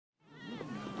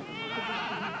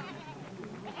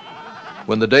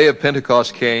When the day of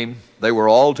Pentecost came, they were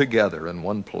all together in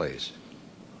one place.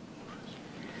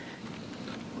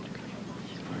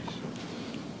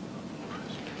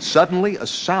 Suddenly, a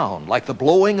sound like the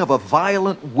blowing of a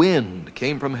violent wind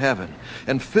came from heaven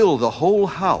and filled the whole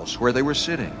house where they were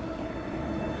sitting.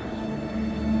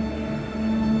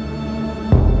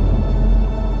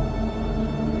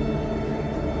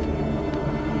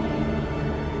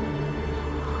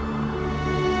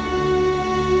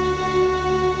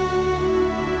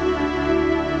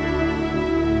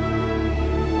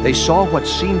 They saw what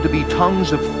seemed to be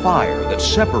tongues of fire that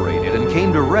separated and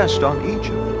came to rest on each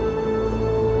of them.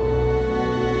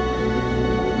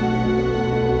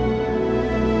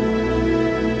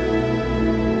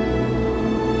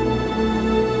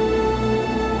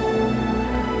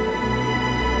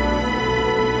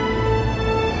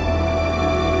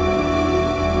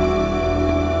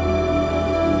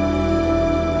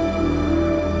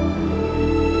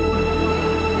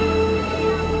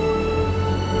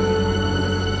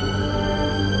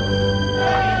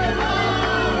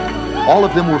 All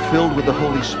of them were filled with the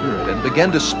Holy Spirit and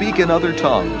began to speak in other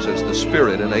tongues as the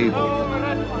Spirit enabled them.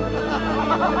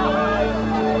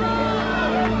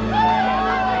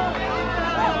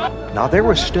 Now there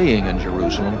were staying in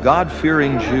Jerusalem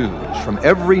God-fearing Jews from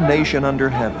every nation under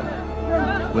heaven.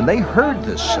 When they heard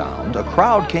this sound, a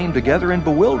crowd came together in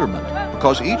bewilderment,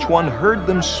 because each one heard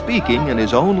them speaking in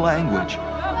his own language.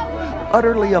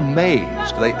 Utterly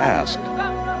amazed, they asked,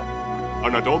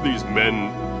 "Are not all these men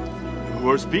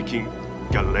who are speaking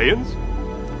Galileans?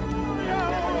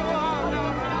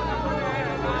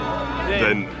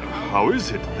 Then how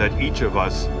is it that each of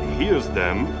us hears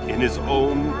them in his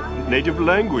own native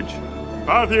language?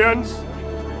 Parthians,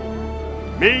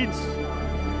 Medes,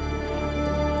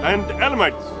 and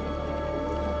Elamites,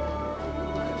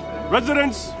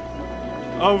 residents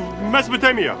of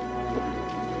Mesopotamia,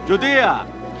 Judea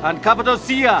and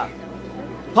Cappadocia,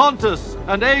 Pontus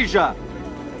and Asia,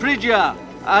 Phrygia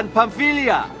and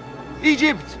Pamphylia,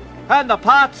 Egypt and the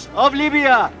parts of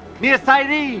Libya near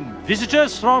Cyrene,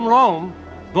 visitors from Rome,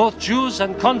 both Jews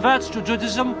and converts to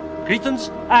Judaism,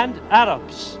 Cretans and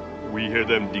Arabs. We hear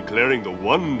them declaring the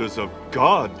wonders of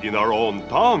God in our own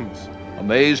tongues."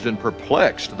 Amazed and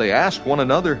perplexed, they asked one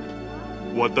another,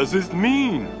 "What does this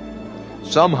mean?"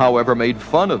 Some, however, made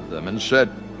fun of them and said,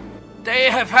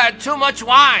 "They have had too much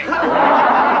wine."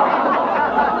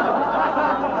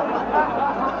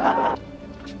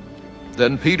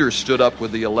 Then Peter stood up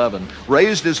with the 11,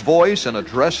 raised his voice, and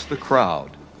addressed the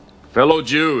crowd. "Fellow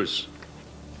Jews,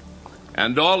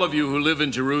 and all of you who live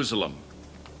in Jerusalem,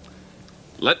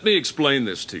 let me explain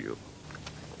this to you.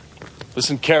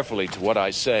 Listen carefully to what I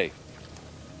say.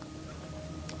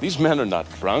 These men are not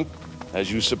drunk, as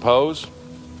you suppose.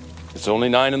 It's only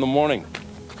 9 a.m.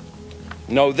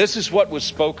 No, this is what was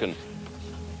spoken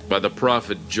by the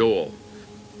prophet Joel.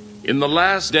 In the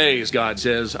last days, God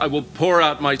says, I will pour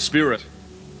out my spirit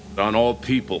on all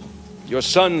people. Your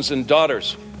sons and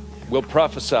daughters will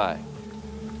prophesy.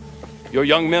 Your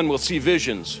young men will see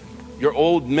visions. Your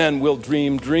old men will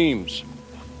dream dreams.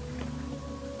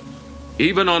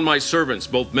 Even on my servants,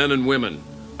 both men and women,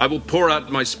 I will pour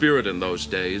out my spirit in those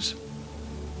days,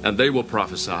 and they will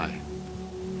prophesy.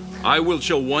 I will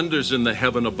show wonders in the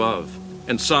heaven above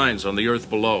and signs on the earth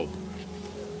below.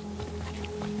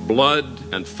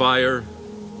 Blood and fire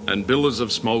and billows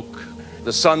of smoke.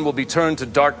 The sun will be turned to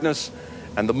darkness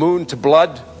and the moon to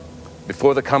blood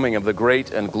before the coming of the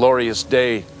great and glorious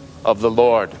day of the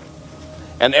Lord.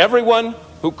 And everyone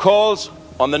who calls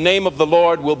on the name of the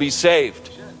Lord will be saved."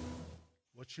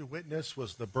 What you witnessed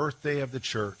was the birthday of the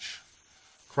church.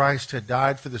 Christ had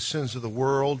died for the sins of the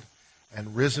world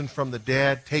and risen from the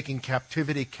dead, taking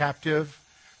captivity captive,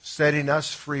 setting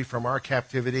us free from our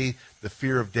captivity, the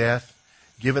fear of death,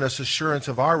 giving us assurance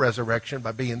of our resurrection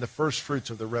by being the first fruits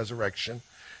of the resurrection,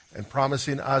 and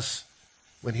promising us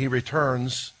when he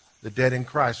returns, the dead in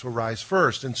Christ will rise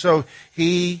first. And so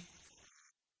he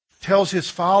tells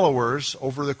his followers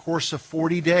over the course of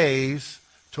 40 days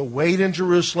to wait in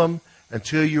Jerusalem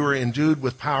until you are endued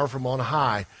with power from on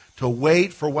high, to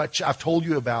wait for what I've told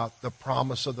you about, the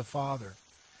promise of the Father.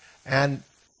 And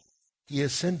he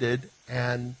ascended,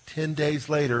 and 10 days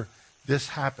later, this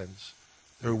happens.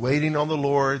 They're waiting on the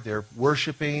Lord. They're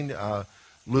worshiping.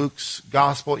 Luke's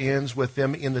gospel ends with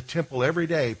them in the temple every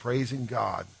day, praising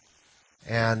God.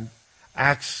 And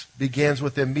Acts begins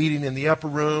with them meeting in the upper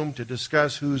room to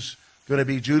discuss who's going to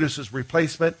be Judas's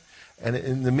replacement. And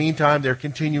in the meantime, they're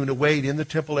continuing to wait in the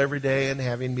temple every day and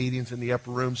having meetings in the upper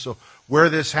room. So where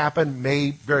this happened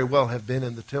may very well have been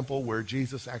in the temple where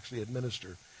Jesus actually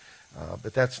administered.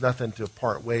 But that's nothing to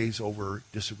part ways over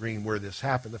disagreeing where this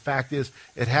happened. The fact is,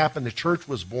 it happened, the church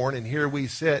was born, and here we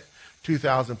sit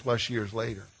 2,000 plus years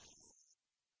later.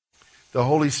 The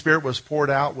Holy Spirit was poured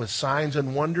out with signs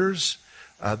and wonders,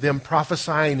 them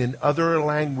prophesying in other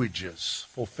languages,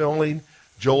 fulfilling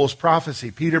Joel's prophecy.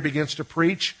 Peter begins to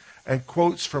preach and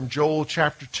quotes from Joel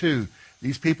chapter 2.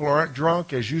 These people aren't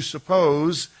drunk as you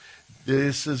suppose.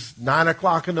 This is 9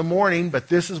 o'clock in the morning, but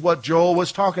this is what Joel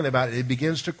was talking about. He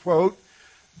begins to quote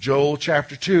Joel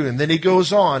chapter 2. And then he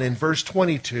goes on in verse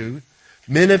 22.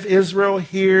 Men of Israel,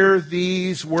 hear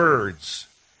these words.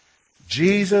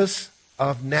 Jesus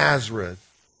of Nazareth,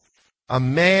 a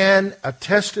man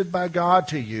attested by God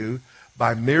to you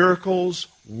by miracles,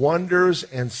 wonders,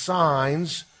 and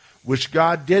signs, which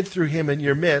God did through him in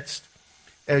your midst,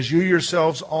 as you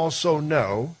yourselves also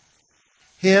know,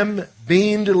 him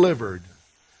being delivered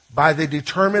by the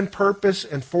determined purpose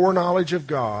and foreknowledge of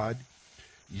God,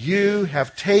 you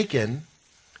have taken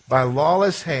by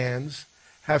lawless hands,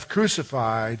 have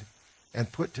crucified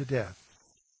and put to death.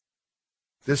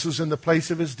 This was in the place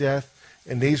of his death,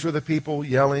 and these were the people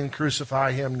yelling,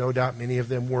 crucify him. No doubt many of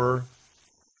them were.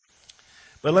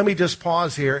 But let me just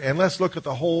pause here and let's look at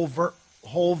the whole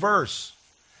verse.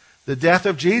 The death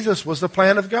of Jesus was the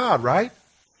plan of God, right?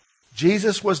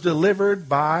 Jesus was delivered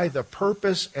by the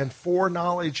purpose and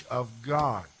foreknowledge of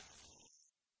God.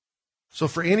 So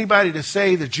for anybody to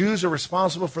say the Jews are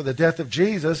responsible for the death of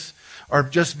Jesus are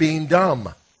just being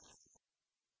dumb.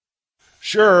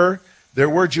 Sure, there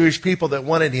were Jewish people that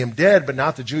wanted him dead, but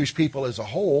not the Jewish people as a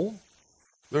whole.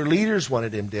 Their leaders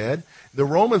wanted him dead. The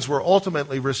Romans were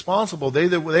ultimately responsible. They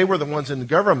were the ones in the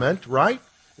government, right?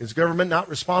 Is government not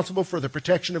responsible for the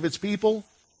protection of its people,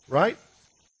 right?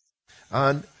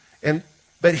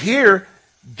 But here,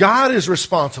 God is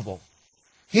responsible.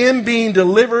 Him being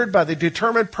delivered by the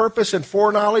determined purpose and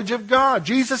foreknowledge of God.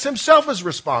 Jesus himself is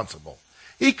responsible.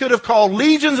 He could have called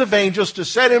legions of angels to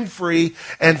set him free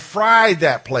and fried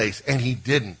that place, and he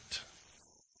didn't.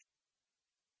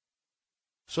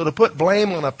 So to put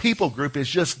blame on a people group is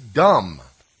just dumb.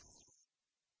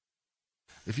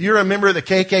 If you're a member of the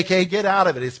KKK, get out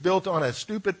of it. It's built on a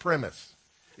stupid premise.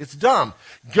 It's dumb.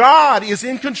 God is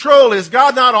in control. Is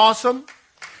God not awesome?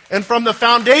 And from the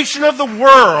foundation of the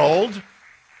world,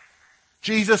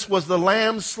 Jesus was the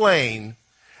lamb slain.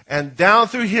 And down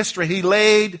through history, he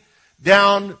laid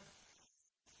down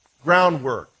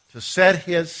groundwork to set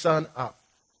his son up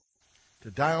to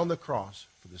die on the cross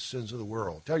for the sins of the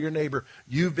world. Tell your neighbor,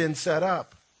 you've been set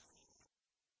up.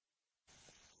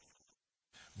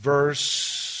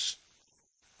 Verse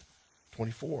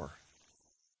 24.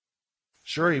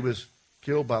 Sure, he was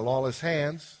killed by lawless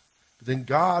hands, but then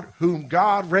God, whom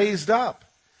God raised up,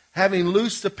 having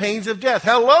loosed the pains of death.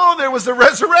 Hello, there was a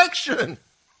resurrection.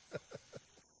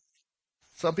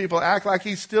 Some people act like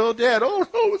he's still dead. Oh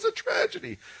no, it was a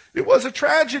tragedy. It was a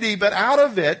tragedy, but out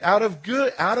of it, out of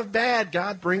good, out of bad,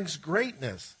 God brings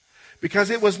greatness. Because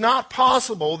it was not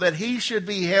possible that he should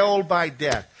be held by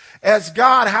death. As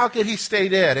God, how could he stay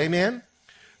dead? Amen?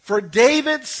 For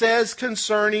David says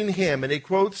concerning him, and he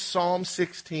quotes Psalm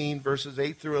 16, verses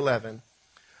 8 through 11,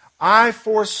 I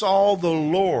foresaw the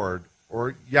Lord,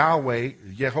 or Yahweh,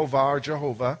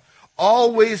 Jehovah,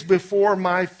 always before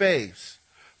my face.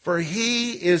 For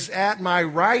he is at my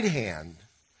right hand,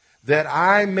 that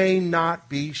I may not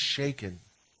be shaken.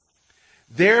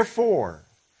 Therefore,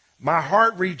 my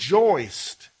heart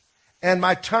rejoiced, and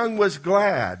my tongue was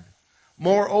glad.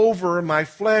 Moreover, my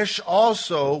flesh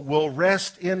also will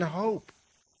rest in hope.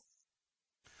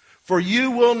 For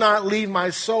you will not leave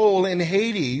my soul in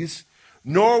Hades,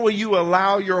 nor will you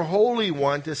allow your Holy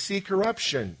One to see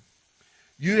corruption.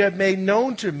 You have made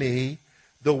known to me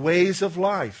the ways of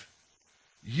life.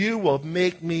 You will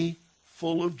make me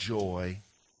full of joy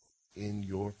in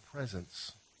your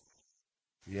presence.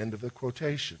 The end of the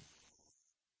quotation.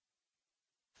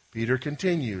 Peter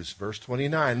continues, verse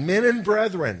 29. Men and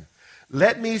brethren,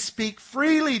 let me speak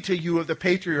freely to you of the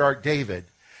patriarch David,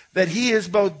 that he is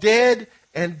both dead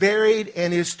and buried,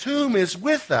 and his tomb is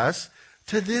with us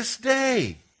to this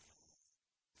day.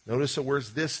 Notice the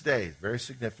words this day, very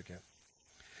significant.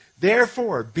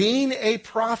 Therefore, being a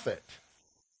prophet,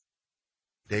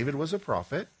 David was a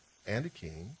prophet and a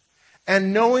king,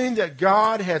 and knowing that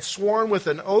God had sworn with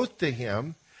an oath to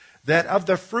him that of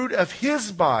the fruit of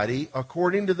his body,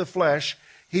 according to the flesh,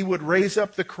 he would raise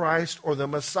up the Christ or the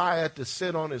Messiah to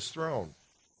sit on his throne.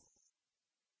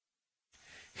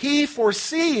 He,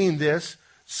 foreseeing this,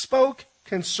 spoke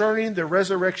concerning the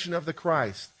resurrection of the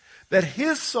Christ, that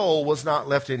his soul was not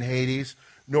left in Hades,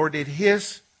 nor did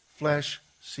his flesh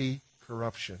see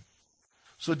corruption.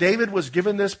 So David was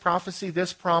given this prophecy,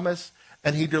 this promise,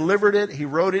 And he delivered it, he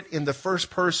wrote it in the first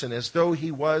person as though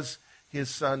he was his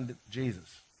son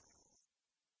Jesus.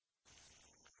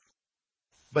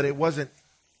 But it wasn't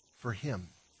for him,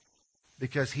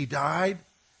 because he died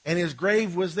and his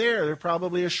grave was there. They're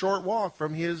probably a short walk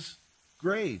from his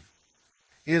grave.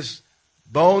 His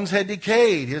bones had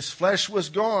decayed. His flesh was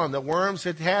gone. The worms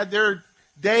had had their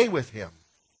day with him.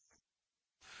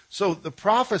 So the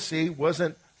prophecy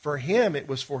wasn't for him, it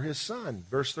was for his son.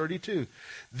 Verse 32.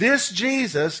 This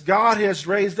Jesus God has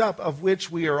raised up, of which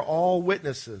we are all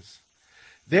witnesses.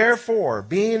 Therefore,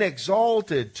 being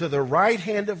exalted to the right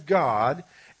hand of God,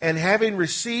 and having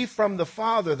received from the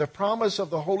Father the promise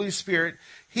of the Holy Spirit,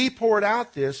 he poured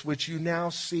out this which you now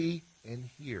see and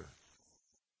hear.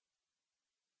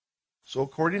 So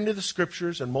according to the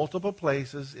Scriptures in multiple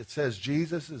places, it says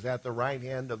Jesus is at the right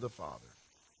hand of the Father.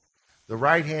 The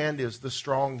right hand is the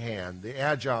strong hand, the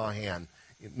agile hand,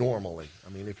 normally. I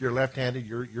mean, if you're left-handed,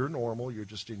 you're normal. You're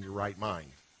just in your right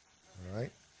mind. All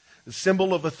right? The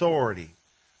symbol of authority.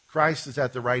 Christ is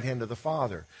at the right hand of the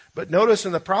Father. But notice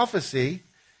in the prophecy,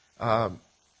 the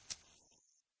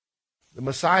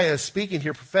Messiah is speaking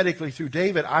here prophetically through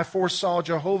David. I foresaw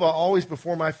Jehovah always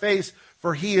before my face,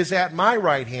 for he is at my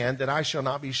right hand, that I shall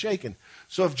not be shaken.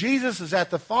 So if Jesus is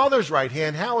at the Father's right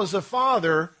hand, how is the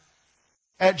Father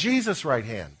at Jesus' right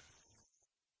hand?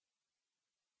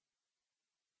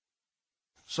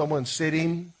 Someone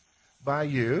sitting by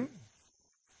you,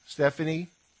 Stephanie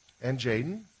and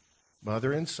Jaden,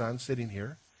 mother and son sitting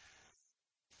here.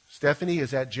 Stephanie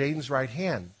is at Jaden's right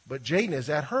hand, but Jaden is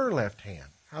at her left hand.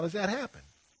 How does that happen?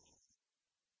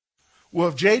 Well,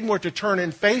 if Jaden were to turn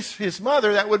and face his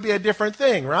mother, that would be a different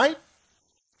thing, right?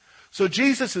 So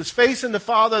Jesus is facing the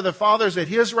Father's at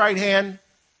his right hand,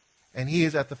 and he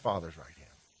is at the Father's right hand.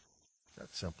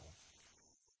 That's simple.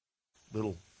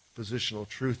 Little positional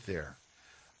truth there.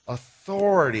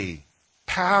 Authority,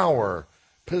 power,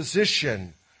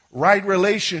 position, right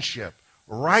relationship,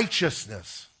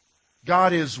 righteousness.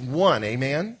 God is one,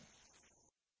 amen?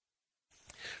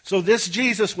 So this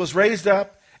Jesus was raised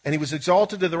up, and he was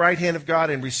exalted to the right hand of God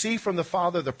and received from the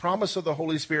Father the promise of the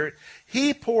Holy Spirit.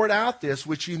 He poured out this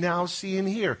which you now see and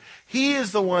hear. He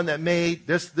is the one that made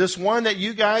this one that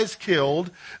you guys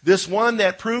killed, this one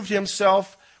that proved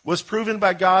himself, was proven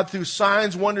by God through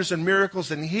signs, wonders, and miracles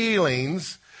and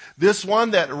healings. This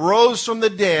one that rose from the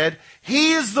dead,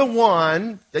 he is the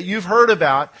one that you've heard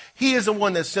about. He is the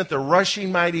one that sent the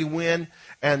rushing mighty wind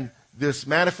and this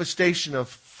manifestation of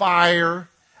fire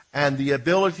and the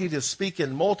ability to speak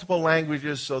in multiple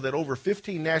languages so that over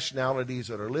 15 nationalities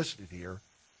that are listed here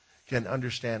can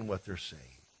understand what they're saying.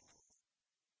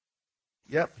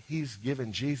 Yep, he's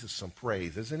given Jesus some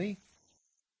praise, isn't he?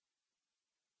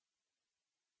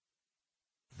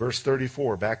 Verse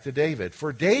 34, back to David.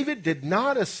 For David did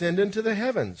not ascend into the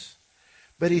heavens,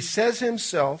 but he says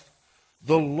himself,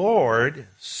 the Lord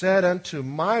said unto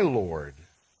my Lord,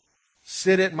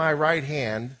 sit at my right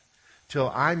hand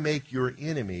till I make your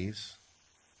enemies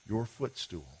your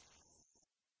footstool.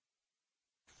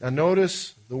 Now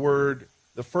notice the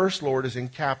first Lord is in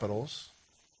capitals.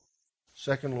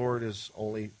 Second Lord is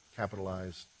only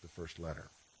capitalized the first letter.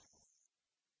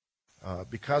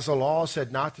 Because the law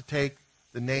said not to take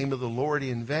the name of the Lord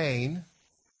in vain,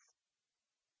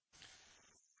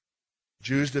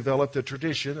 Jews developed a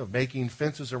tradition of making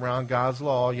fences around God's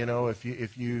law. You know, if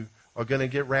you are going to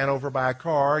get ran over by a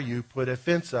car, you put a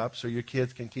fence up so your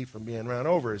kids can keep from being run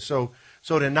over. So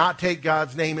to not take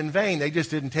God's name in vain, they just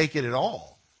didn't take it at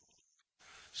all.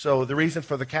 So the reason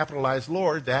for the capitalized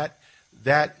Lord,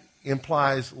 that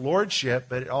implies lordship,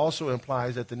 but it also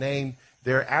implies that the name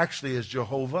there actually is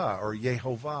Jehovah or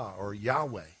Yehovah or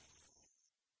Yahweh,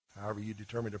 however you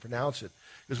determine to pronounce it.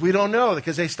 Because we don't know,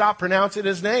 because they stopped pronouncing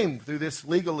his name through this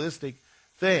legalistic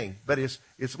thing. But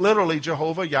it's literally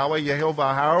Jehovah, Yahweh,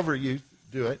 Yehovah, however you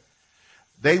do it.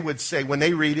 They would say, when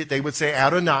they read it, they would say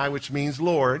Adonai, which means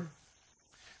Lord.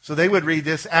 So they would read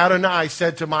this, Adonai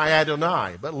said to my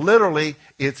Adonai. But literally,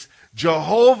 it's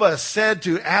Jehovah said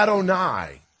to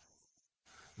Adonai.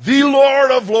 The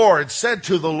Lord of Lords said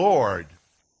to the Lord,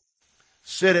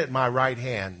 sit at my right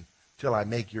hand till I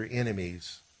make your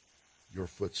enemies your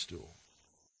footstool.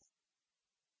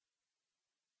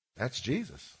 That's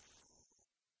Jesus.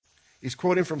 He's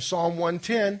quoting from Psalm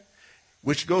 110,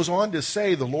 which goes on to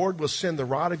say, the Lord will send the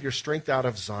rod of your strength out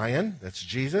of Zion. That's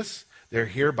Jesus. They're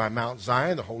here by Mount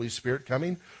Zion, the Holy Spirit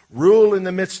coming. Rule in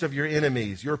the midst of your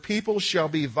enemies. Your people shall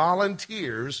be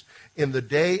volunteers in the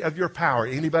day of your power.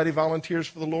 Anybody volunteers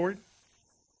for the Lord?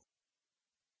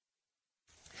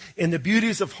 In the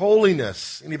beauties of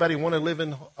holiness. Anybody want to live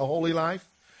in a holy life?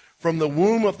 From the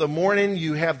womb of the morning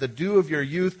you have the dew of your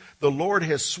youth. The Lord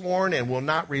has sworn and will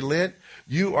not relent.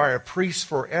 You are a priest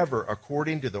forever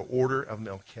according to the order of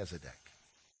Melchizedek.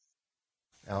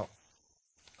 Now,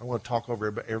 I want to talk over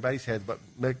everybody's head, but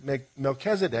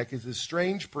Melchizedek is this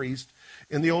strange priest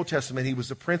in the Old Testament. He was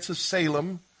the prince of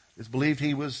Salem. It's believed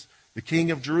he was the king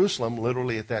of Jerusalem,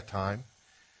 literally at that time.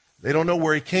 They don't know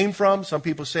where he came from. Some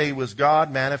people say he was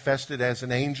God manifested as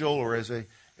an angel or as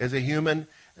a human.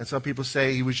 And some people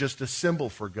say he was just a symbol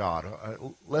for God.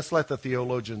 Let's let the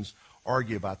theologians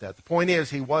argue about that. The point is,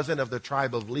 he wasn't of the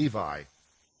tribe of Levi.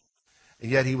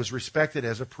 And yet he was respected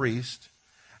as a priest.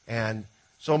 And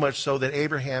so much so that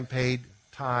Abraham paid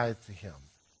tithe to him.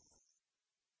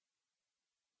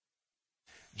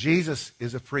 Jesus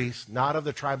is a priest, not of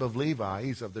the tribe of Levi.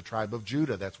 He's of the tribe of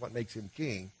Judah. That's what makes him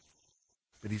king.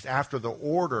 But he's after the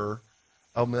order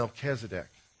of Melchizedek.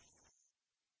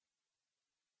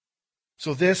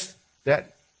 So this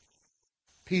that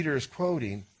Peter is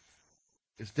quoting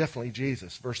is definitely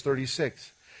Jesus. Verse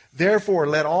 36. Therefore,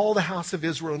 let all the house of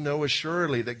Israel know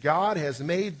assuredly that God has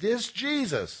made this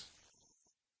Jesus,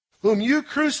 whom you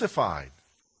crucified,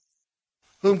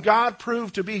 whom God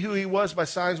proved to be who he was by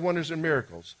signs, wonders, and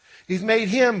miracles. He's made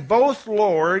him both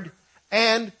Lord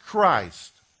and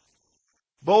Christ.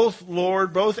 Both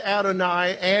Lord, both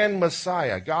Adonai and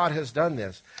Messiah. God has done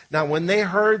this. Now, when they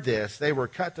heard this, they were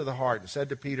cut to the heart and said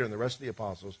to Peter and the rest of the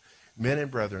apostles, Men and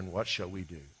brethren, what shall we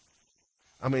do?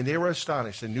 I mean, they were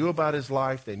astonished. They knew about his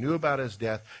life. They knew about his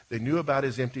death. They knew about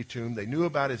his empty tomb. They knew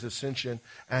about his ascension.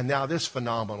 And now this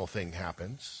phenomenal thing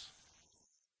happens.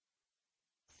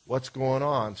 What's going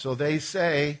on? So they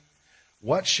say,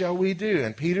 what shall we do?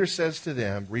 And Peter says to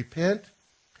them, repent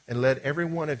and let every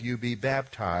one of you be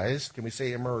baptized. Can we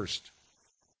say immersed?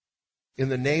 In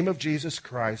the name of Jesus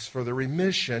Christ for the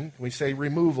remission, can we say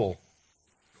removal?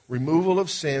 Removal of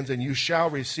sins, and you shall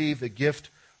receive the gift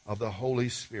of the Holy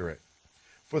Spirit.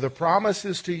 For the promise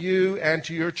is to you and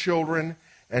to your children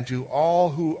and to all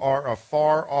who are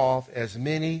afar off, as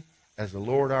many as the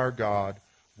Lord our God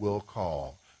will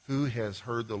call. Who has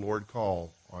heard the Lord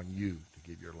call on you to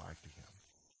give your life to him?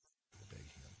 Obey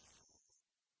him.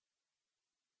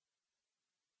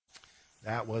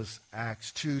 That was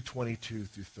Acts 2:22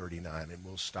 through 39, and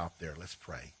we'll stop there. Let's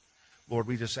pray. Lord,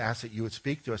 we just ask that you would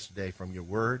speak to us today from your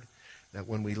word, that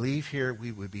when we leave here,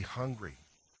 we would be hungry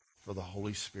for the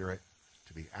Holy Spirit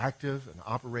to be active and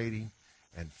operating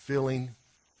and filling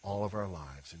all of our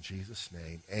lives. In Jesus'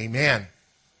 name, amen.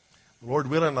 Lord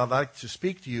willing, I'd like to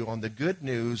speak to you on the good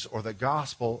news or the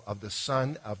gospel of the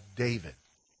Son of David.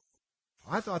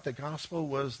 I thought the gospel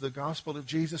was the gospel of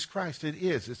Jesus Christ. It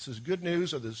is. It's this good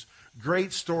news of this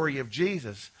great story of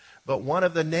Jesus. But one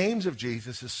of the names of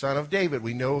Jesus is Son of David.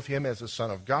 We know of him as a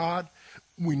Son of God.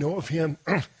 We know of him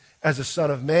as a Son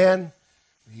of Man.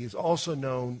 He is also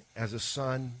known as a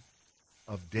Son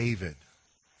of David.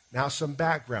 Now, some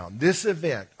background. This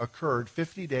event occurred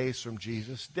 50 days from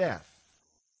Jesus' death.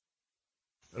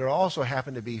 But it also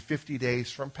happened to be 50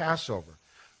 days from Passover,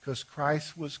 because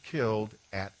Christ was killed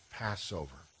at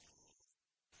Passover.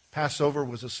 Passover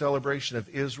was a celebration of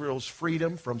Israel's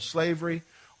freedom from slavery.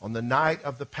 On the night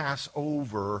of the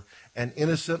Passover, an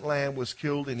innocent lamb was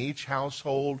killed in each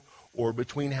household or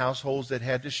between households that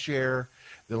had to share.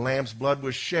 The lamb's blood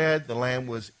was shed, the lamb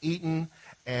was eaten,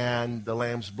 and the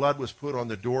lamb's blood was put on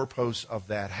the doorposts of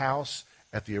that house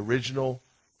at the original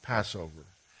Passover.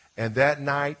 And that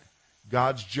night,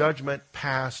 God's judgment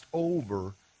passed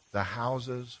over the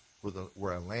houses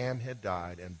where a lamb had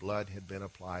died and blood had been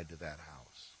applied to that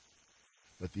house.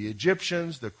 But the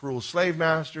Egyptians, the cruel slave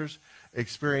masters,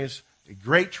 experienced a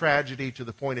great tragedy to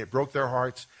the point it broke their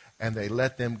hearts, and they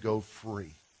let them go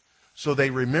free. So they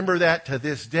remember that to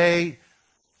this day.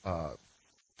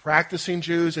 Practicing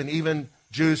Jews and even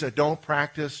Jews that don't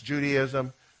practice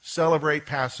Judaism celebrate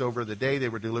Passover, the day they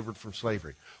were delivered from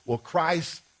slavery. Well,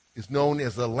 Christ is known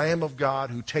as the Lamb of God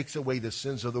who takes away the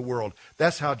sins of the world.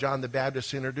 That's how John the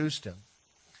Baptist introduced him.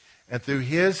 And through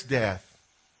his death,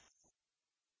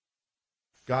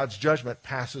 God's judgment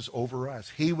passes over us.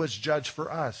 He was judged for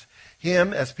us.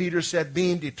 Him, as Peter said,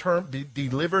 being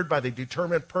delivered by the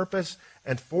determined purpose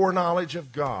and foreknowledge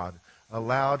of God,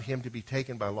 allowed him to be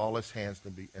taken by lawless hands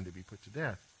and to be put to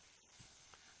death.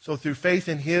 So through faith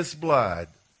in his blood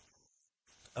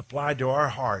applied to our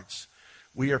hearts,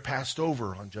 we are passed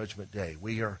over on Judgment Day.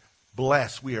 We are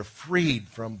blessed. We are freed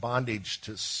from bondage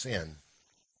to sin.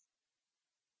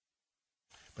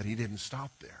 But he didn't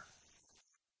stop there.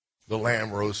 The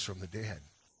Lamb rose from the dead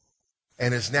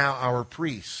and is now our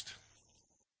priest.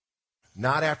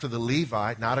 Not after the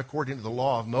Levite, not according to the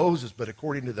law of Moses, but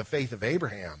according to the faith of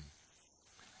Abraham.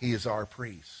 He is our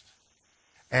priest.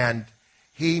 And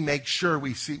he makes sure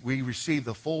we receive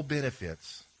the full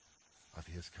benefits of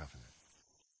his covenant.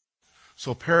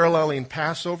 So paralleling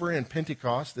Passover and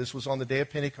Pentecost, this was on the day of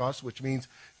Pentecost, which means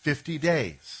 50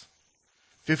 days.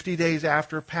 50 days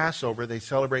after Passover, they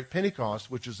celebrate Pentecost,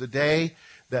 which is the day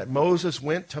that Moses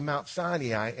went to Mount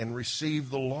Sinai and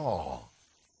received the law.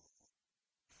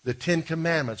 The 10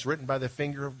 Commandments written by the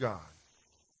finger of God.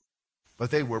 But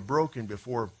they were broken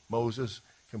before Moses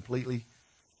completely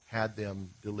had them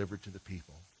delivered to the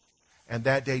people. And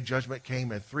that day judgment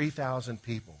came and 3,000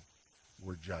 people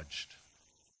were judged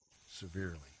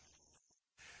severely.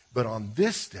 But on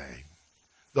this day,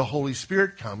 the Holy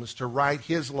Spirit comes to write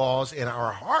his laws in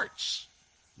our hearts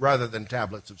rather than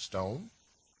tablets of stone.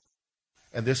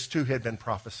 And this too had been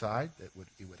prophesied that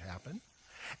it would happen.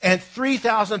 And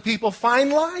 3,000 people find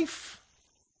life.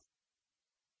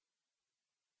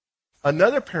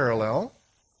 Another parallel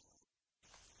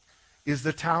is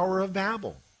the Tower of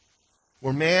Babel,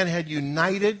 where man had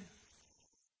united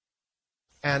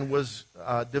and was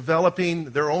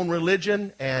developing their own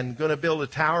religion and going to build a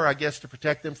tower, I guess, to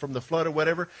protect them from the flood or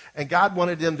whatever. And God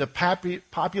wanted them to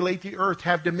populate the earth,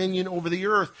 have dominion over the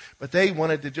earth. But they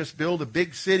wanted to just build a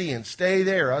big city and stay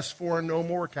there, us four and no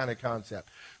more kind of concept.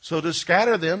 So to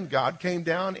scatter them, God came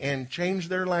down and changed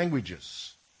their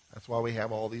languages. That's why we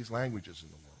have all these languages in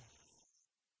the world.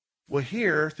 Well,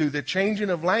 here, through the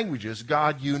changing of languages,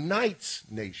 God unites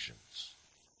nations.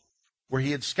 Where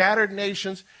he had scattered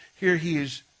nations, here he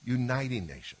is uniting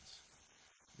nations.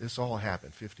 This all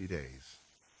happened 50 days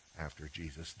after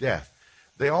Jesus' death.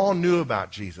 They all knew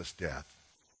about Jesus' death.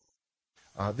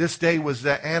 This day was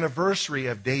the anniversary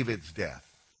of David's death.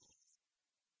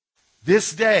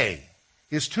 This day,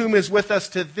 his tomb is with us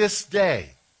to this day.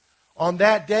 On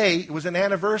that day, it was an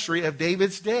anniversary of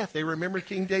David's death. They remember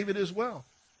King David as well.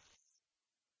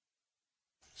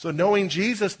 So knowing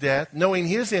Jesus' death, knowing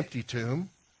his empty tomb,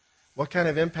 what kind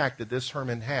of impact did this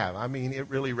sermon have? I mean, it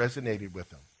really resonated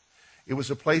with them. It was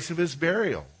a place of his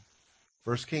burial.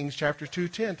 1 Kings chapter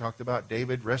 2:10 talked about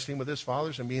David resting with his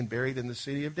fathers and being buried in the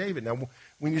city of David. Now,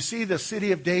 when you see the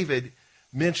city of David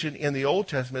mentioned in the Old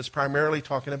Testament, it's primarily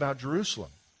talking about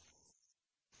Jerusalem.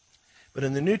 But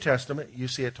in the New Testament, you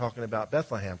see it talking about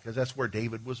Bethlehem, because that's where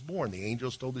David was born. The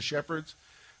angels told the shepherds,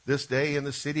 this day in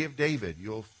the city of David,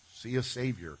 you'll see a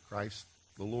Savior, Christ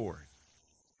the Lord.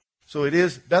 So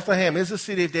Bethlehem is the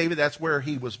city of David. That's where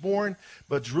he was born.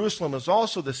 But Jerusalem is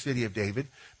also the city of David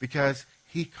because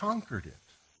he conquered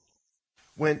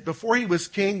it. Before he was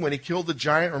king, when he killed the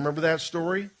giant, remember that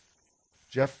story?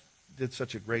 Jeff did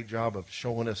such a great job of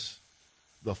showing us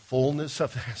the fullness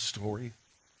of that story.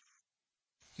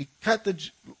 He cut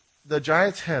the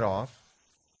giant's head off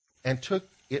and took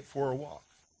it for a walk.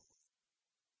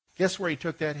 Guess where he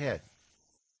took that head?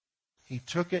 He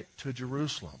took it to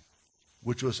Jerusalem,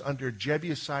 which was under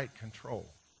Jebusite control.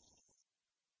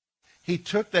 He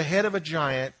took the head of a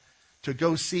giant to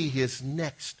go see his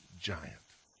next giant.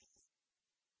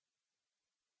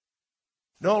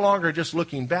 No longer just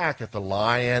looking back at the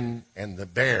lion and the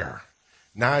bear.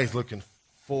 Now he's looking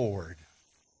forward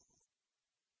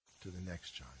to the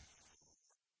next giant.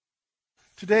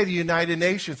 Today, the United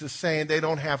Nations is saying they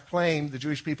don't have claim. The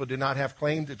Jewish people do not have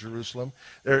claim to Jerusalem.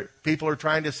 People are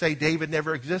trying to say David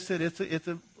never existed. It's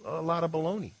a lot of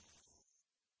baloney.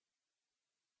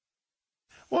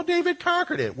 Well, David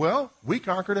conquered it. Well, we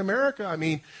conquered America. I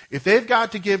mean, if they've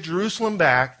got to give Jerusalem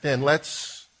back, then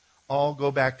let's all go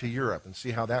back to Europe and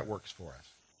see how that works for us.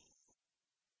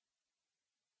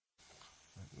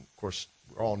 Of course,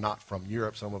 we're all not from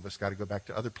Europe. Some of us got to go back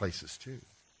to other places too.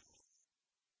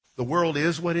 The world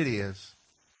is what it is,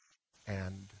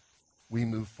 and we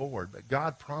move forward. But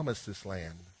God promised this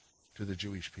land to the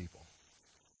Jewish people.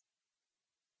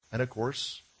 And of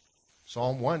course,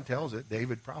 Psalm 1 tells it,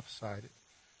 David prophesied it.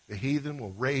 The heathen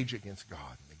will rage against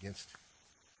God and against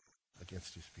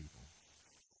his people.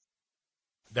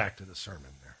 Back to the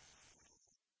sermon there.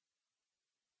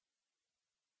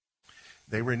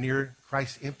 They were near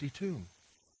Christ's empty tomb.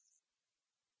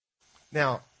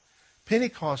 Now,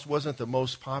 Pentecost wasn't the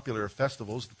most popular of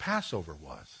festivals. The Passover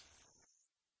was.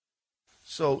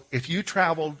 So if you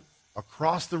traveled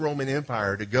across the Roman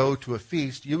Empire to go to a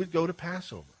feast, you would go to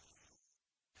Passover.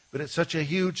 But it's such a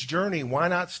huge journey, why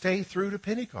not stay through to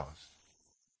Pentecost?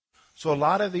 So a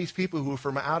lot of these people who were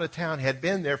from out of town had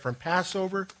been there from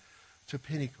Passover to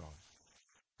Pentecost.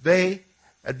 They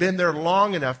had been there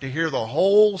long enough to hear the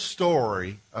whole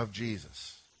story of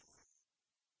Jesus.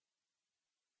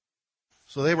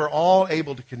 So they were all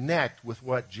able to connect with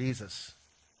what Jesus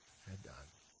had done.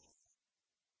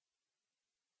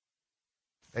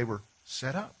 They were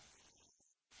set up.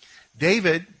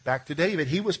 David, back to David,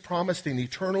 he was promised an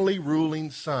eternally ruling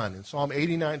son. In Psalm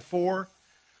 89:4,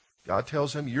 God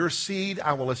tells him, your seed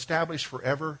I will establish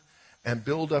forever and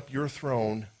build up your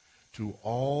throne to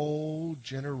all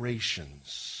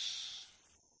generations.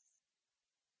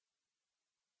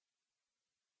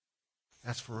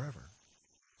 That's forever.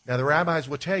 Now the rabbis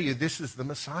will tell you this is the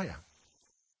Messiah.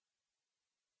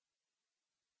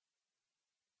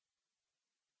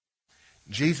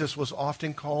 Jesus was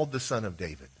often called the Son of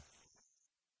David.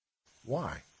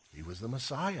 Why? He was the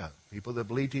Messiah. People that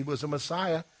believed he was a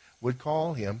Messiah would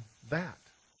call him that.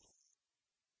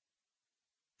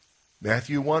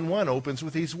 Matthew 1:1 opens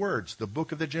with these words, the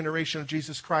book of the generation of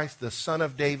Jesus Christ, the Son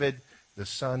of David, the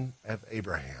son of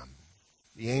Abraham.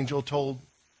 The angel told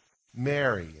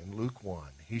Mary in Luke 1,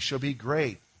 he shall be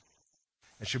great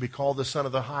and shall be called the Son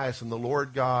of the Highest, and the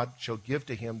Lord God shall give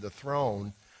to him the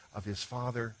throne of his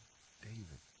father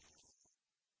David.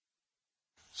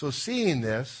 So seeing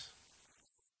this,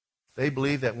 they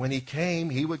believed that when he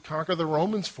came, he would conquer the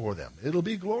Romans for them. It'll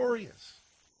be glorious.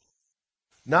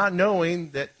 Not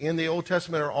knowing that in the Old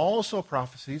Testament are also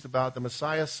prophecies about the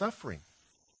Messiah's suffering.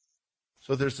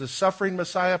 So there's the suffering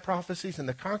Messiah prophecies and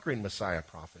the conquering Messiah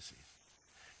prophecies.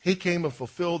 He came and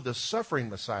fulfilled the suffering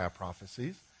Messiah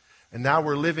prophecies, and now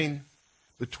we're living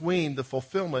between the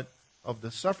fulfillment of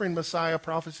the suffering Messiah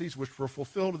prophecies, which were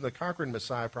fulfilled, and the conquering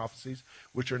Messiah prophecies,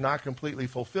 which are not completely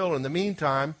fulfilled. In the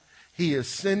meantime, he is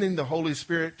sending the Holy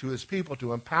Spirit to his people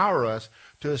to empower us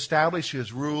to establish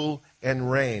his rule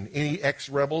and reign. Any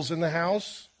ex-rebels in the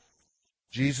house?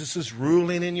 Jesus is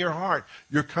ruling in your heart.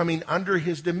 You're coming under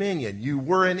his dominion. You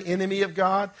were an enemy of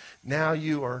God. Now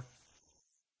you are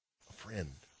a friend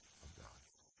of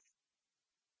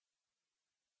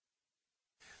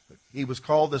God. He was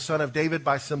called the Son of David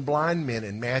by some blind men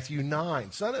in Matthew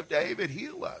 9. Son of David,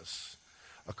 heal us.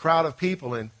 A crowd of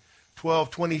people in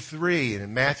 12:23, and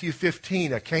in Matthew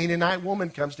 15, a Canaanite woman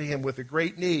comes to him with a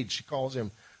great need. She calls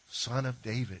him Son of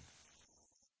David.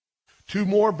 Two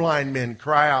more blind men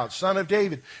cry out, Son of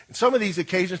David. And some of these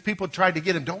occasions, people tried to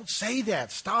get him, don't say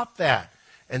that, stop that.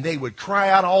 And they would cry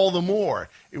out all the more.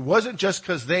 It wasn't just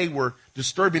because they were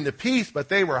disturbing the peace, but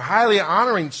they were highly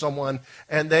honoring someone,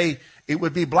 and it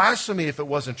would be blasphemy if it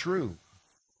wasn't true.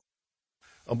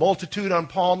 A multitude on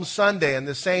Palm Sunday, and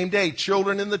the same day,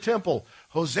 children in the temple,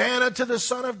 Hosanna to the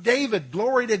Son of David,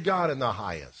 glory to God in the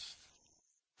highest.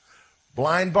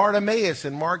 Blind Bartimaeus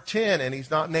in Mark 10, and he's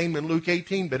not named in Luke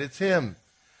 18, but it's him.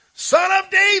 Son of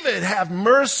David, have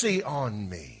mercy on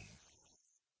me.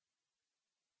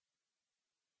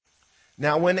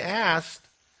 Now, when asked,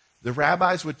 the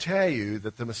rabbis would tell you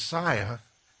that the Messiah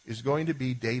is going to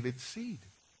be David's seed.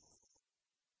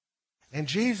 And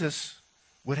Jesus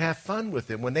would have fun with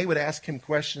them. When they would ask him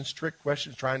questions, trick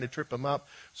questions, trying to trip him up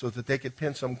so that they could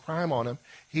pin some crime on him,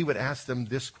 he would ask them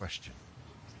this question.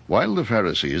 While the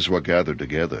Pharisees were gathered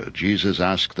together, Jesus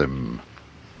asked them,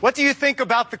 what do you think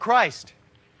about the Christ?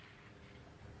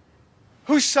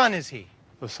 Whose son is he?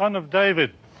 The son of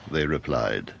David. They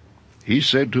replied. He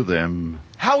said to them,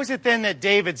 how is it then that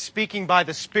David, speaking by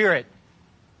the Spirit,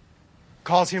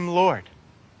 calls him Lord?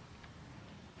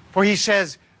 For he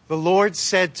says, the Lord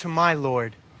said to my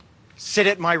Lord, sit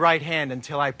at my right hand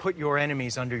until I put your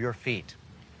enemies under your feet.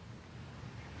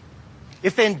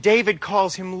 If then David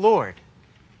calls him Lord,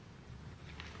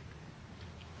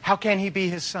 how can he be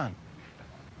his son?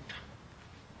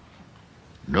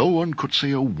 No one could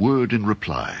say a word in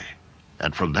reply,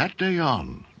 and from that day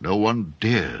on, no one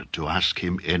dared to ask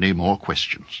him any more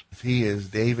questions. If he is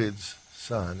David's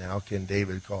son, how can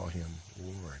David call him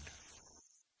Lord?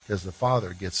 Because the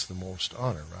Father gets the most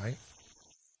honor, right?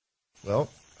 Well,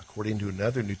 according to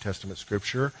another New Testament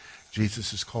scripture,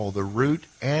 Jesus is called the root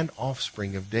and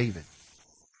offspring of David.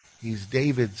 He's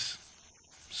David's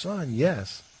son,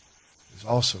 yes. He's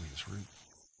also his root.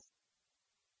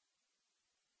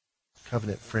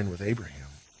 Covenant friend with Abraham,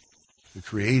 the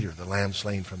creator, the lamb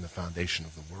slain from the foundation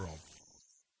of the world.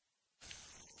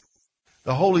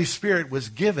 The Holy Spirit was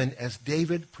given as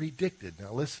David predicted.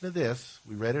 Now listen to this.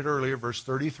 We read it earlier, verse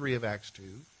 33 of Acts 2.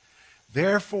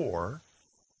 Therefore,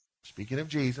 speaking of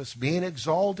Jesus, being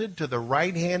exalted to the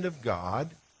right hand of God,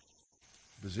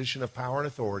 position of power and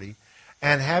authority,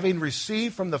 and having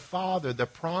received from the Father the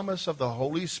promise of the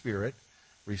Holy Spirit,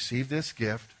 received this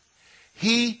gift,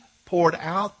 he poured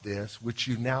out this which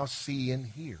you now see and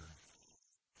hear.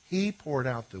 He poured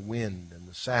out the wind and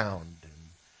the sound and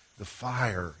the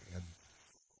fire and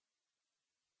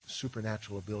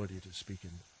supernatural ability to speak in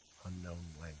unknown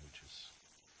languages.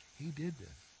 He did this.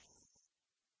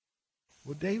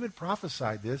 Well, David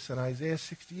prophesied this in Isaiah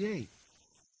 68.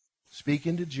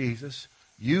 Speaking to Jesus,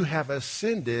 You have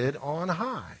ascended on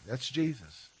high. That's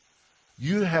Jesus.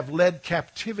 You have led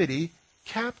captivity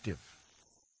captive.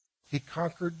 He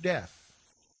conquered death.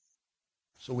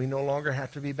 So we no longer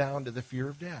have to be bound to the fear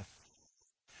of death.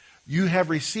 You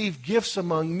have received gifts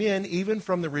among men, even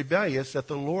from the rebellious, that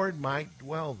the Lord might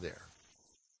dwell there.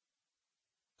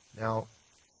 Now,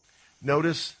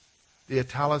 notice the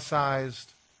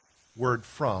italicized word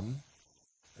from,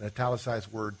 an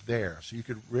italicized word there. So you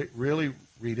could really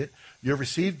read it. You have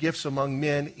received gifts among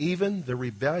men, even the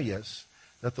rebellious,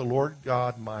 that the Lord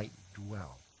God might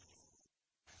dwell.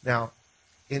 Now,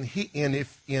 in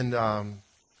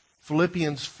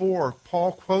Philippians 4,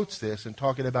 Paul quotes this in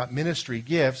talking about ministry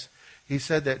gifts. He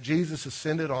said that Jesus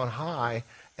ascended on high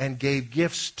and gave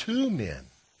gifts to men.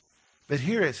 But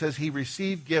here it says he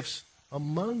received gifts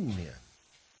among men.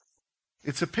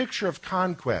 It's a picture of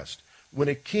conquest. When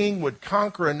a king would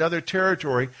conquer another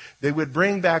territory, they would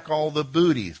bring back all the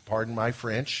booties, pardon my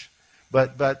French,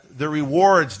 but the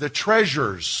rewards, the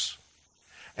treasures,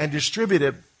 and distribute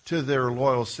it to their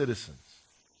loyal citizens.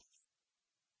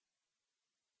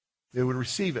 They would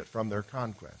receive it from their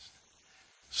conquest.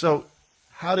 So,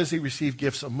 how does he receive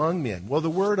gifts among men? Well, the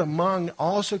word among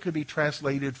also could be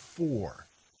translated for.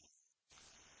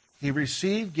 He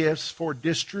received gifts for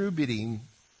distributing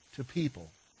to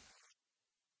people.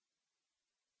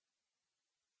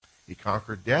 He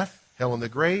conquered death, hell, and the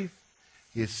grave.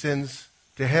 He ascends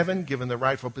to heaven, given the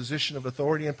rightful position of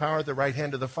authority and power at the right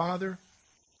hand of the Father.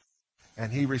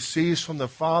 And he receives from the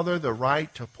Father the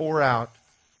right to pour out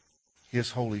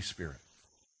his Holy Spirit.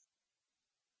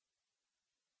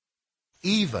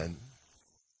 Even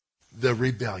the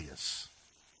rebellious.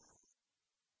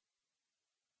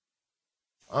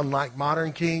 Unlike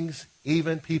modern kings,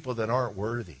 even people that aren't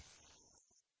worthy.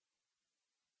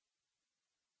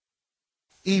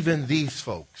 Even these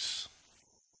folks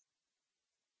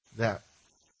that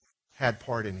had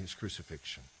part in his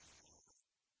crucifixion.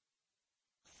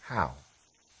 How?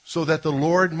 So that the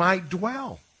Lord might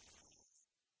dwell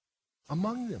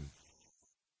among them.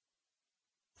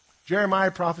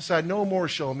 Jeremiah prophesied, no more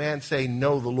shall a man say,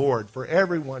 know the Lord, for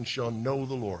everyone shall know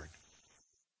the Lord,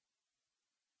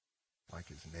 like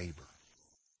his neighbor.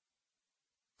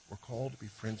 We're called to be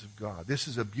friends of God. This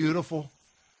is a beautiful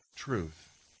truth,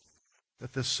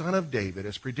 that the Son of David,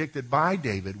 as predicted by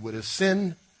David, would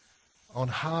ascend on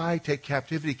high, take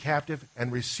captivity captive,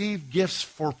 and receive gifts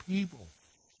for people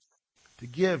to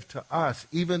give to us,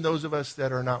 even those of us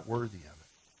that are not worthy of it,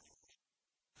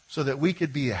 so that we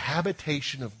could be a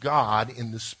habitation of God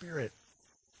in the Spirit.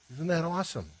 Isn't that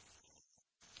awesome?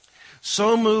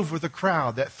 So moved with the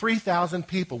crowd that 3,000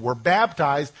 people were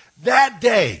baptized that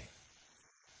day.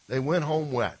 They went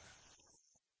home wet.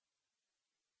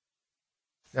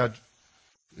 Now,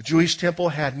 the Jewish temple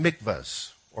had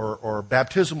mikvahs, or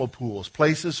baptismal pools,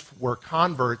 places where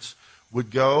converts would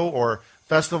go, or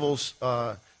festivals,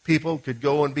 people could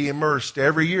go and be immersed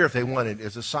every year if they wanted,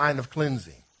 as a sign of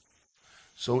cleansing.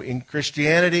 So in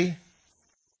Christianity,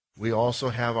 we also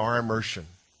have our immersion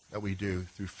that we do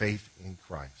through faith in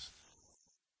Christ.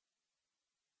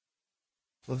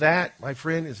 So that, my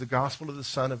friend, is the gospel of the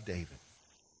Son of David.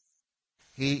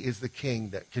 He is the king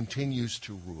that continues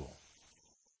to rule.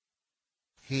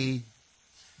 He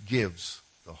gives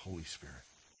the Holy Spirit.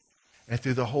 And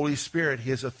through the Holy Spirit,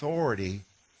 his authority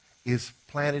is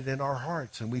planted in our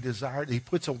hearts, and we desire, he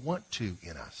puts a want to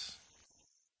in us.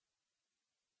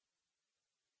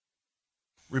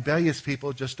 Rebellious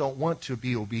people just don't want to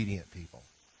be obedient people.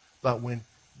 But when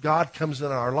God comes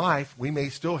in our life, we may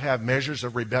still have measures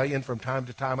of rebellion from time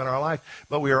to time in our life,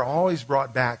 but we are always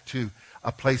brought back to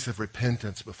a place of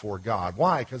repentance before God.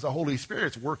 Why? Because the Holy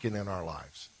Spirit's working in our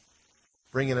lives,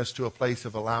 bringing us to a place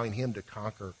of allowing him to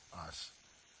conquer us.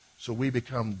 So we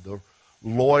become the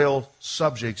loyal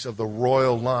subjects of the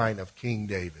royal line of King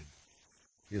David,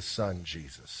 his son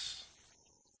Jesus.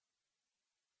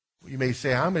 You may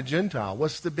say, I'm a Gentile.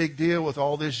 What's the big deal with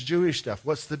all this Jewish stuff?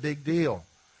 What's the big deal?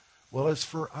 Well, it's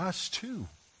for us too.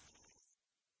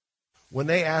 When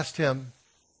they asked him,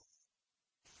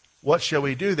 what shall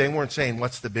we do? They weren't saying,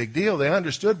 what's the big deal? They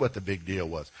understood what the big deal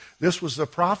was. This was the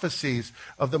prophecies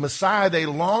of the Messiah they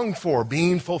longed for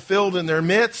being fulfilled in their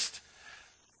midst.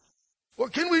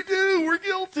 What can we do? We're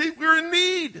guilty. We're in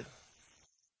need.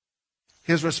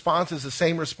 His response is the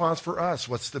same response for us.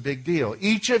 What's the big deal?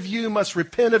 Each of you must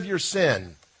repent of your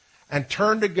sin and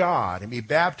turn to God and be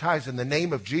baptized in the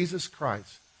name of Jesus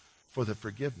Christ for the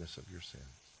forgiveness of your sins.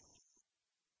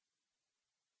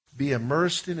 Be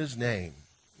immersed in his name,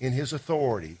 in his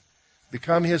authority.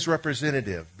 Become his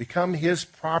representative. Become his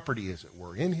property, as it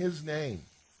were, in his name.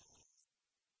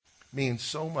 Means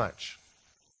so much.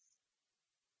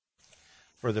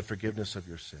 for the forgiveness of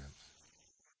your sins.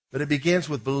 But it begins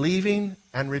with believing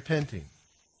and repenting.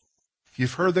 If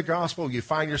you've heard the gospel, you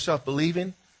find yourself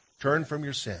believing, turn from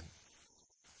your sin.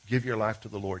 Give your life to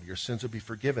the Lord. Your sins will be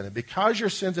forgiven. And because your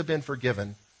sins have been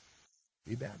forgiven,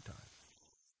 be baptized.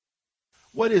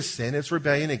 What is sin? It's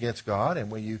rebellion against God.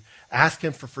 And when you ask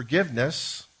Him for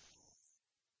forgiveness,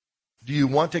 do you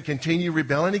want to continue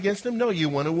rebelling against Him? No, you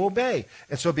want to obey.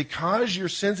 And so because your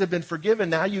sins have been forgiven,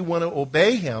 now you want to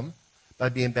obey Him by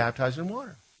being baptized in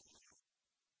water.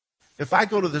 If I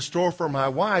go to the store for my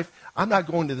wife, I'm not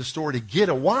going to the store to get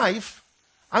a wife.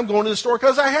 I'm going to the store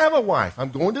because I have a wife.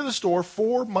 I'm going to the store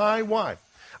for my wife.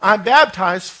 I'm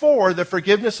baptized for the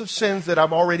forgiveness of sins that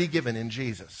I've already given in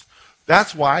Jesus.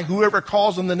 That's why whoever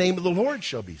calls on the name of the Lord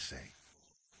shall be saved.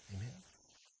 Amen.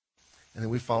 And then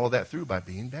we follow that through by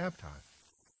being baptized.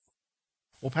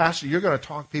 Well, Pastor, you're going to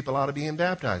talk people out of being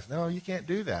baptized. No, you can't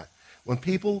do that. When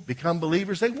people become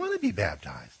believers, they want to be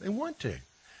baptized. They want to.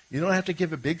 You don't have to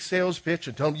give a big sales pitch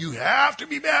and tell them, you have to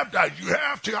be baptized. You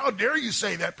have to. How dare you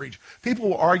say that, preacher? People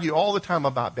will argue all the time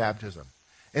about baptism.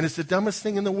 And it's the dumbest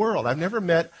thing in the world. I've never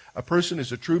met a person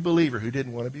who's a true believer who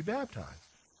didn't want to be baptized.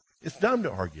 It's dumb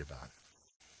to argue about it.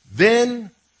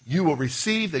 Then you will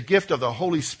receive the gift of the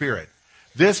Holy Spirit.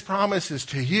 This promise is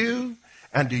to you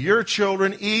and to your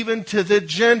children, even to the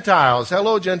Gentiles.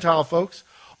 Hello, Gentile folks.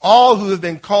 All who have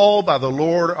been called by the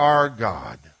Lord our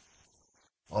God.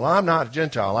 Well, I'm not a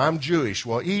Gentile. I'm Jewish.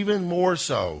 Well, even more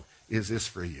so is this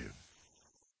for you.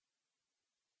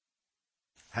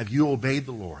 Have you obeyed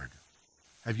the Lord?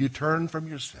 Have you turned from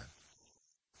your sin?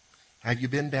 Have you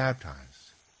been baptized?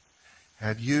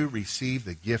 Have you received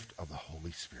the gift of the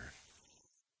Holy Spirit?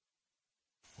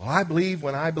 Well, I believe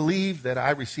when I believe that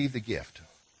I receive the gift,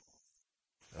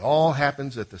 it all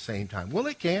happens at the same time. Well,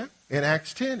 it can. In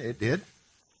Acts 10, it did.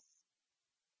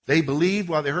 They believed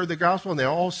while they heard the gospel, and they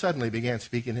all suddenly began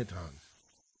speaking in tongues.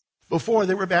 Before,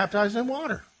 they were baptized in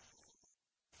water.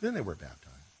 Then they were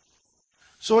baptized.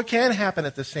 So it can happen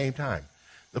at the same time.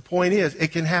 The point is,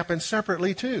 it can happen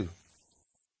separately too.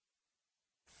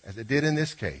 As it did in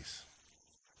this case.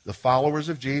 The followers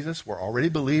of Jesus were already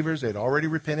believers. They'd already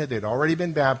repented. They'd already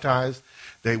been baptized.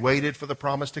 They waited for the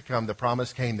promise to come. The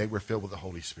promise came. They were filled with the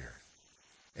Holy Spirit.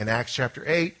 In Acts chapter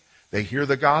 8, they hear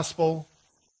the gospel.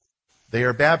 They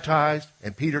are baptized,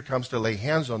 and Peter comes to lay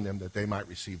hands on them that they might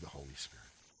receive the Holy Spirit.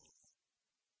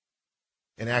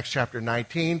 In Acts chapter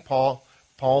 19,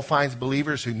 Paul finds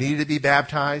believers who needed to be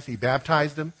baptized. He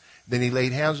baptized them. Then he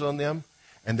laid hands on them,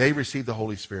 and they received the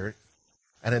Holy Spirit.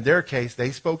 And in their case,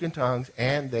 they spoke in tongues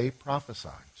and they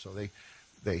prophesied. So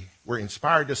they were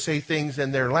inspired to say things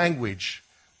in their language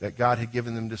that God had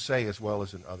given them to say, as well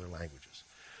as in other languages.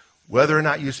 Whether or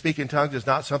not you speak in tongues is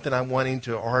not something I'm wanting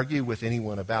to argue with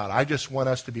anyone about. I just want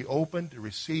us to be open to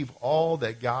receive all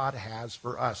that God has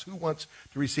for us. Who wants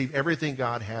to receive everything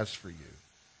God has for you?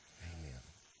 Amen.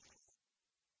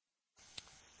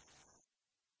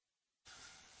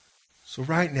 So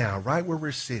right now, right where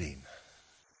we're sitting,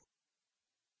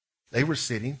 they were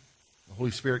sitting. The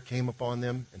Holy Spirit came upon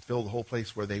them and filled the whole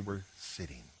place where they were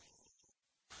sitting.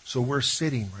 So we're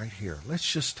sitting right here. Let's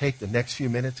just take the next few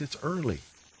minutes. It's early.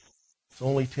 It's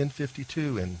only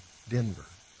 10:52 in Denver.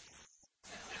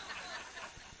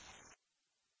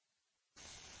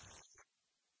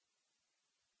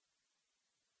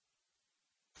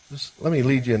 Just let me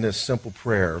lead you in this simple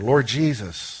prayer. Lord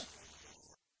Jesus,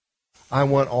 I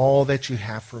want all that you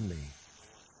have for me.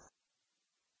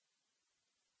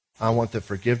 I want the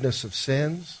forgiveness of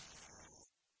sins.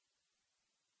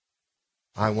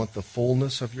 I want the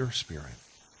fullness of your Spirit.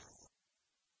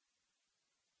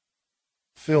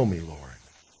 Fill me, Lord.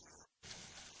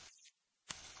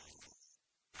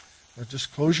 Now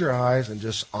just close your eyes and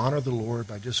just honor the Lord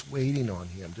by just waiting on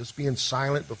Him, just being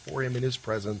silent before Him in His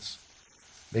presence.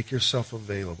 Make yourself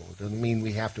available. It doesn't mean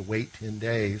we have to wait 10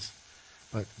 days,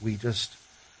 but we just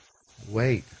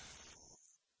wait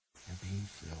and being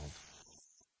filled.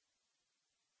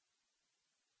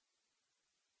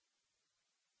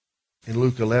 In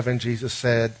Luke 11, Jesus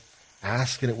said,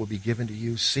 ask and it will be given to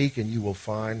you. Seek and you will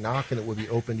find. Knock and it will be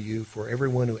opened to you. For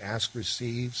everyone who asks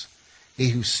receives. He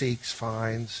who seeks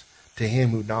finds. To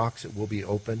him who knocks it will be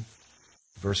open.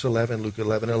 Verse 11, Luke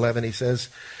 11:11, he says,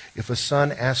 if a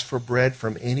son asks for bread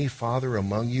from any father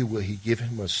among you, will he give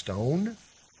him a stone?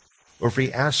 Or if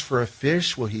he asks for a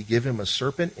fish, will he give him a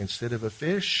serpent instead of a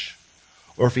fish?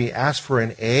 Or if he asks for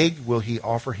an egg, will he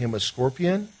offer him a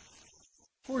scorpion?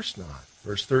 Of course not.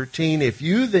 Verse 13, if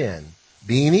you then,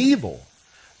 being evil,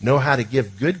 know how to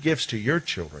give good gifts to your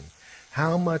children,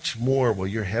 how much more will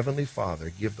your heavenly Father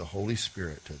give the Holy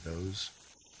Spirit to those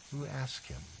who ask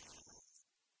Him?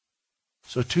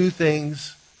 So 2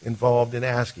 things involved in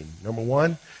asking. Number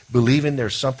 1, believing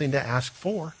there's something to ask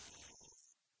for.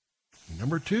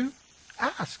 Number 2,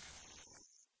 ask.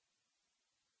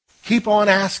 Keep on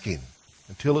asking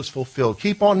until it's fulfilled.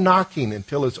 Keep on knocking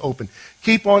until it's open.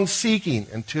 Keep on seeking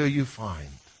until you find.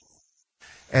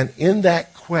 And in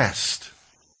that quest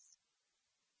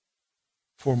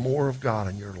for more of God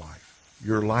in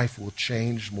your life will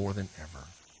change more than ever.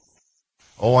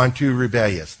 Oh, I'm too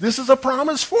rebellious. This is a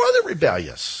promise for the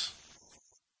rebellious.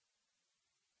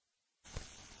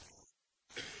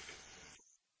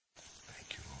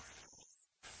 Thank you,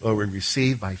 Lord. Lord, we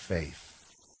receive by faith.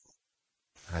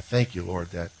 I thank you,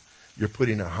 Lord, that you're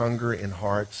putting a hunger in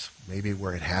hearts, maybe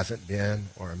where it hasn't been,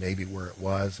 or maybe where it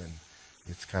was, and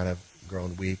it's kind of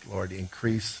grown weak. Lord,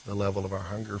 increase the level of our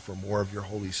hunger for more of your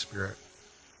Holy Spirit.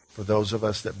 For those of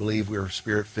us that believe we are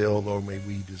Spirit-filled, Lord, may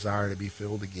we desire to be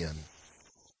filled again,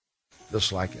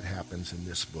 just like it happens in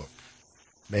this book.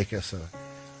 Make us an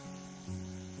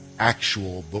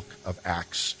actual book of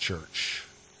Acts church.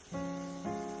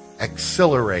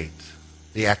 Accelerate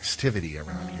the activity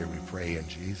around here, we pray in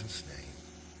Jesus'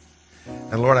 name.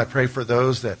 And Lord, I pray for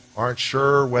those that aren't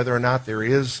sure whether or not there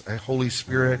is a Holy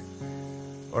Spirit.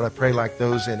 Lord, I pray like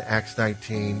those in Acts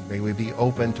 19, may we be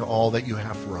open to all that you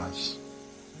have for us,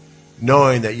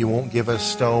 knowing that you won't give us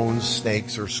stones,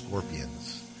 snakes, or scorpions.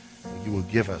 You will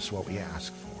give us what we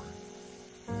ask for.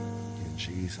 In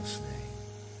Jesus' name,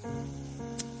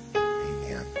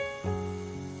 amen.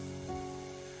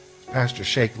 Pastor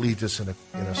Shake leads us in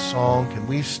a song. Can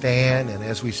we stand? And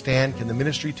as we stand, can the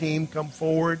ministry team come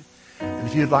forward? And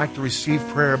if you'd like to receive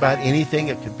prayer about anything,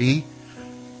 it could be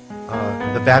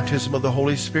the baptism of the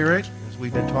Holy Spirit, as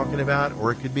we've been talking about,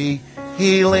 or it could be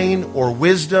healing or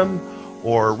wisdom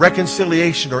or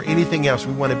reconciliation or anything else.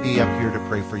 We want to be up here to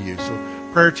pray for you. So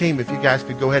prayer team, if you guys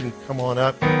could go ahead and come on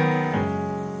up.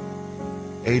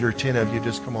 8 or 10 of you,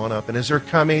 just come on up. And as they're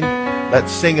coming,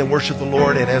 let's sing and worship the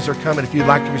Lord. And as they're coming, if you'd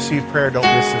like to receive prayer, don't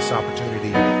miss this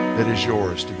opportunity that is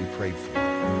yours to be prayed for.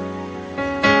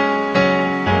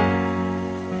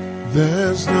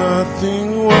 There's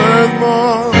nothing worth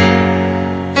more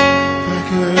that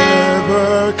could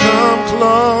ever come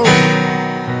close.